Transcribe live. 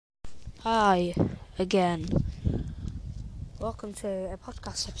Hi again. Welcome to a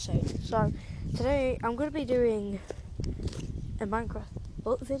podcast episode. So today I'm going to be doing a Minecraft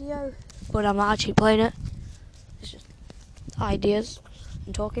book video, but I'm not actually playing it. It's just ideas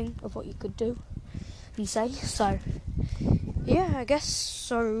and talking of what you could do and say. So yeah, I guess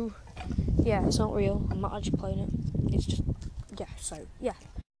so. Yeah, it's not real. I'm not actually playing it. It's just yeah.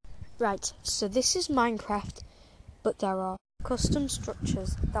 Right. So this is Minecraft, but there are custom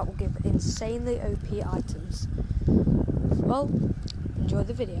structures that will give insanely OP items. Well, enjoy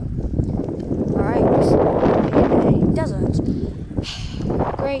the video. Alright, in a desert.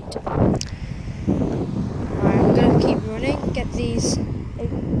 Great. Alright, I'm gonna keep running, get these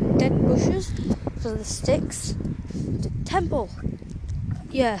dead bushes for the sticks. Temple!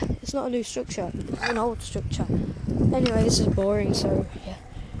 Yeah, it's not a new structure, it's an old structure. Anyway, this is boring, so yeah.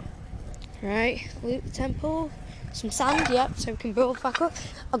 Right, loot the temple. Some sand, yep, so we can build back up.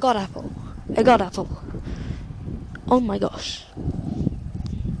 I got apple. Oh my gosh.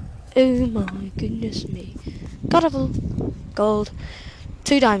 Oh my goodness me. Got apple. Gold.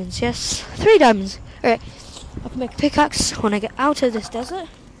 2 diamonds, yes. 3 diamonds. Alright, I can make a pickaxe when I get out of this desert.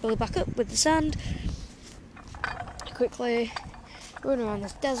 Build it back up with the sand. Quickly run around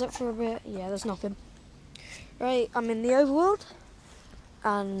this desert for a bit. Yeah, there's nothing. Right, I'm in the overworld.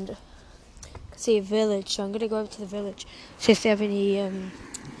 And I can see a village, so I'm going to go over to the village. See if they have any, have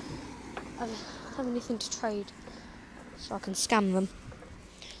anything to trade. So I can scam them.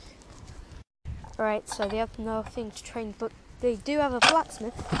 Alright, so they have nothing to trade, but they do have a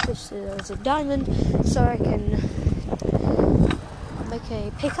blacksmith, which is a diamond, so I can make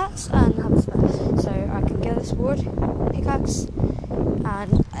a pickaxe and have a spare. So I can get this wood, pickaxe,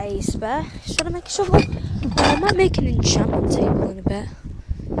 and a spare. Should I make a shovel? I might make an enchantment table in a bit.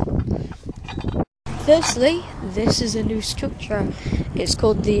 Firstly, this is a new structure. It's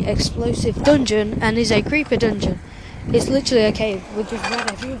called the Explosive Dungeon and is a creeper dungeon. It's literally a cave with just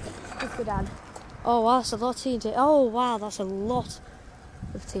red everywhere. Let's go down. Oh wow, that's a lot of TNT. Oh wow, that's a lot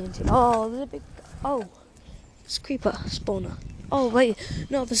of TNT. Oh, there's a big... Oh, it's a creeper spawner. Oh wait,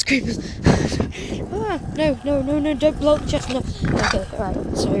 no, there's creepers. No, don't blow up the chest, no. Okay,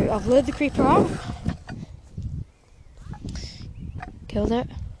 alright, so I've lured the creeper out. Killed it.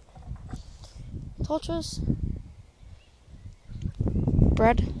 Torches.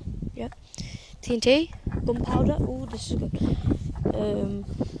 Bread. Yep. TNT. Gunpowder. Oh, this is good.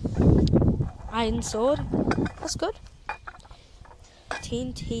 Iron sword. That's good.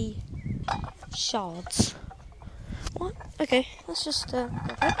 TNT shards. What? Okay, let's just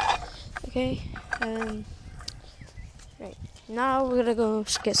okay. Right. Now we're gonna go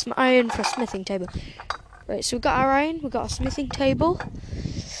get some iron for a smithing table. Right, so we've got our iron, we've got our smithing table.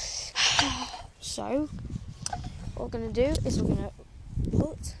 So what we're gonna do is we're gonna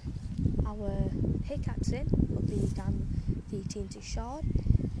put our pickaxe in, put the TNT shard,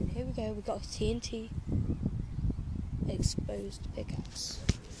 and here we go, we've got a TNT exposed pickaxe.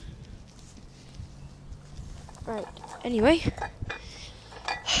 Right, anyway.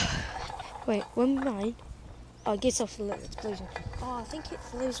 Wait, when mine? Oh, it gets off the little explosion. Oh, I think it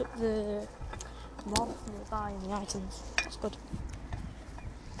blows up the mob nearby and the items. That's good.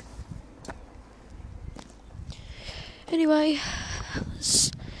 Anyway,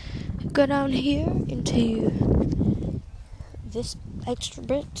 let's go down here into this extra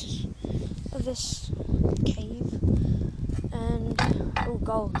bit of this cave. And, oh,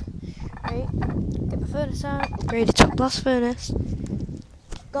 gold. Right, get my furnace out, upgrade it to a blast furnace.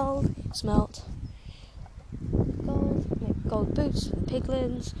 Gold, smelt. Gold, make gold boots for the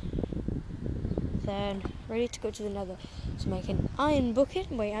piglins. Then, ready to go to the nether. So make an iron bucket.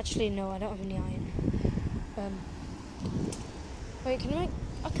 Wait, actually, no, I don't have any iron. Wait,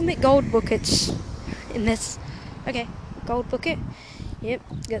 I can make gold buckets in this. Okay, gold bucket. Yep,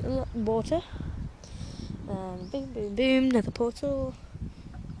 get the water. Boom, nether portal.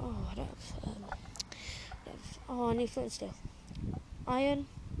 Oh, I don't have, I need flint and steel. Iron,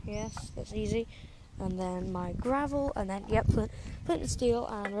 yes, that's easy. And then my gravel, and then, yep, flint and steel,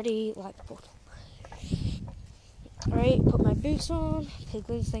 and ready, like the portal. Alright, put my boots on.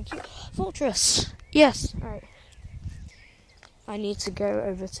 Piglins, thank you. Fortress, yes, alright. I need to go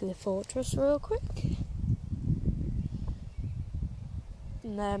over to the fortress real quick.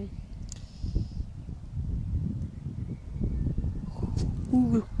 And then...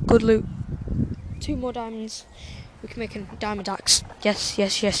 Ooh, good loot. 2 more diamonds. We can make a diamond axe. Yes.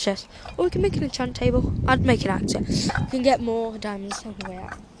 Or we can make an enchant table. I'd make an axe, yeah. We can get more diamonds on the way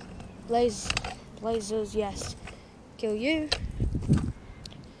out. Blazers, yes. Kill you.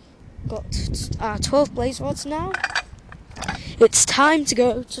 Got 12 blaze rods now. it's time to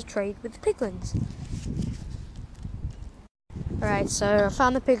go to trade with the piglins. Alright, so I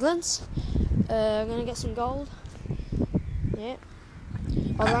found the piglins. I'm gonna get some gold. Yeah.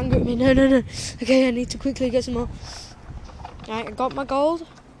 Oh, they're angry at me. No. Okay, I need to quickly get some more. Alright, I got my gold.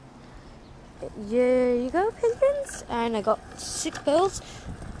 Here you go, piglins. And I got 6 pearls.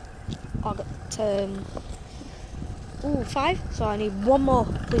 I got 5. So I need 1 more,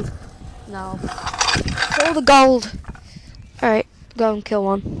 please. No. All the gold. Alright, go and kill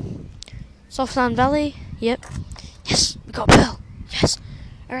one. Soft Sand Valley. Yep. Yes, we got a pearl. Yes.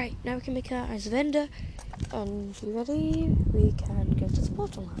 Alright, now we can make that as a vendor. And you ready? We can go to the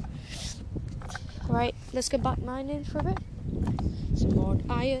portal now. Alright, let's go back mining for a bit. Some more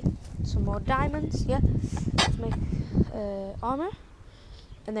iron, some more diamonds, yeah. Let's make armor.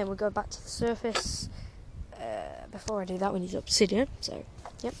 And then we'll go back to the surface. Before I do that, we need obsidian, so,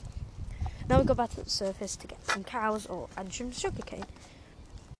 yep. Now we'll go back to the surface to get some cows and some sugarcane.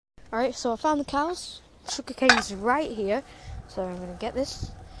 Alright, so I found the cows. Sugarcane is right here. So I'm going to get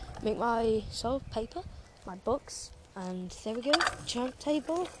this, make myself paper, my books, and there we go, enchant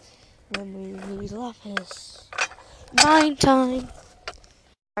table. Then we need lapis. Mine time!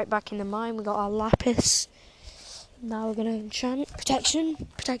 Right back in the mine, we got our lapis. Now we're going to enchant protection,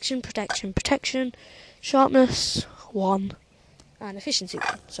 sharpness 1, and efficiency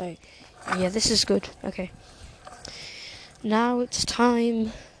 1. So, yeah, this is good. Okay. Now it's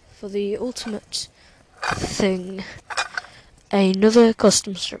time for the ultimate thing. Another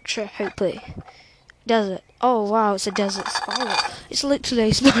custom structure, hopefully. Desert. Oh wow, it's a desert spiral. It's literally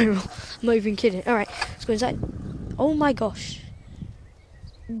a spiral. I'm not even kidding. Alright, let's go inside. Oh my gosh.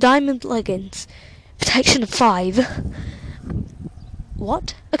 Diamond leggings. Protection 5.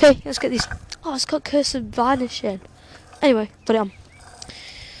 What? Okay, let's get these. Oh, it's got cursor vanishing. Anyway, put it on.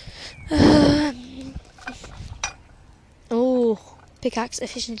 Oh, pickaxe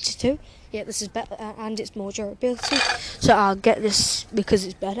efficiency 2. Yeah, this is better and it's more durability. So I'll get this because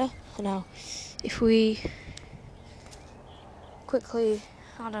it's better. Now, if we quickly,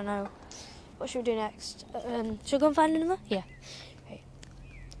 I don't know, what should we do next? Should we go and find another? Yeah. Okay.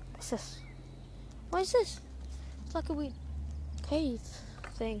 What's this? What is this? It's like a weird cave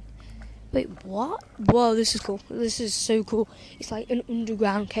thing. Wait, what? Whoa, this is cool. This is so cool. It's like an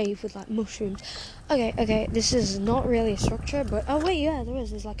underground cave with like mushrooms. Okay, this is not really a structure, but oh wait, yeah, there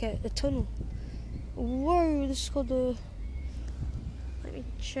is. There's like a tunnel. Whoa, this is called the. Let me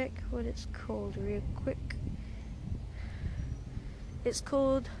check what it's called real quick. It's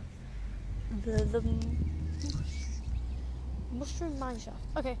called the mushroom mineshaft.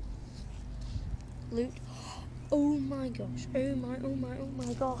 Okay. Loot. Oh my gosh. Oh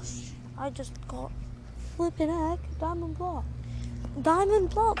my gosh. I just got flipping heck diamond block. Diamond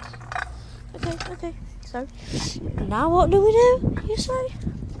block. Okay. So now what do we do? You say?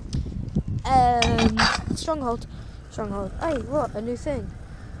 Stronghold. Hey, look, a new thing.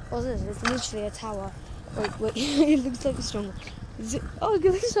 What's this? It's literally a tower. Wait. It looks like a stronghold. Is it? Oh, it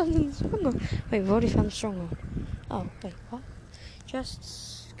looks like a stronghold. Wait, we've already found a stronghold. Oh, wait, what?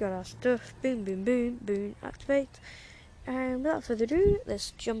 Just got our stuff. Boom. Activate. And without further ado,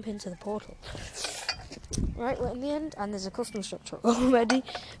 let's jump into the portal. Right, we're in the end, and there's a custom structure already,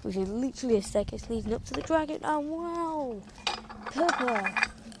 which is literally a staircase leading up to the dragon. Oh, wow! Purple!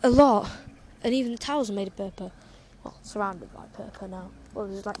 A lot! And even the towers are made of purple. Well, surrounded by purple now. Well,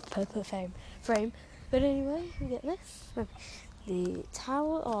 there's like a purple frame. But anyway, we get this. The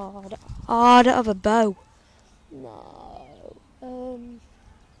tower. Oh, I don't have a bow. No.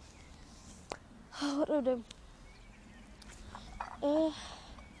 What do I do?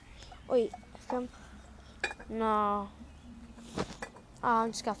 Wait, no.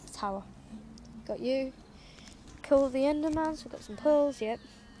 I'm just going to have the tower. Got you. Kill the Enderman, so got some pearls, yep.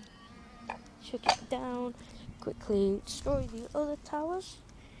 Shook it down. Quickly destroy the other towers.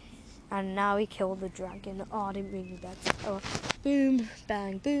 And now we kill the dragon. Oh, I didn't bring you back. Oh, boom,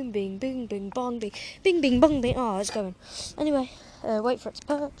 bang, boom, bing, bing, bing, bong, bing, bing, bing, bong, bing. Oh, it's going. Anyway, wait for it to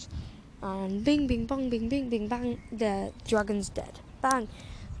perch. And bing, bing, bong, bing, bing, bing, bang. The dragon's dead. Bang.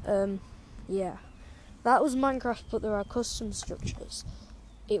 Yeah. That was Minecraft, but there are custom structures.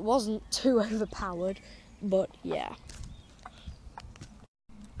 It wasn't too overpowered, but yeah.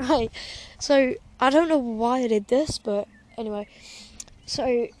 Right. So, I don't know why I did this, but anyway.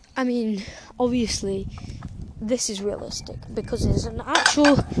 So, I mean, obviously, this is realistic, because there's an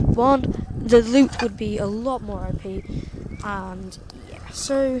actual one. The loot would be a lot more OP, and yeah.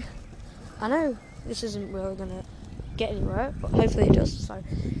 So, I know this isn't really gonna get anywhere, but hopefully it does. So,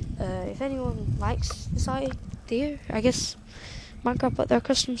 if anyone likes this idea, I guess Minecraft, but they're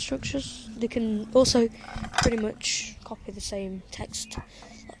custom structures. They can also pretty much copy the same text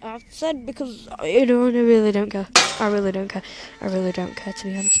I've said, because I really don't care. I really don't care, to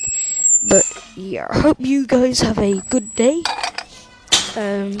be honest. But yeah, I hope you guys have a good day.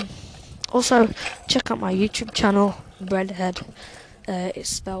 Also, check out my YouTube channel, Breadhead. It's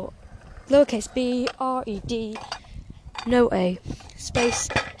spelled lowercase b, R-E-D, no A, space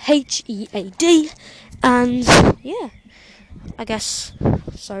H-E-A-D, and yeah, I guess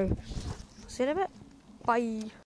so. See you in a bit. Bye.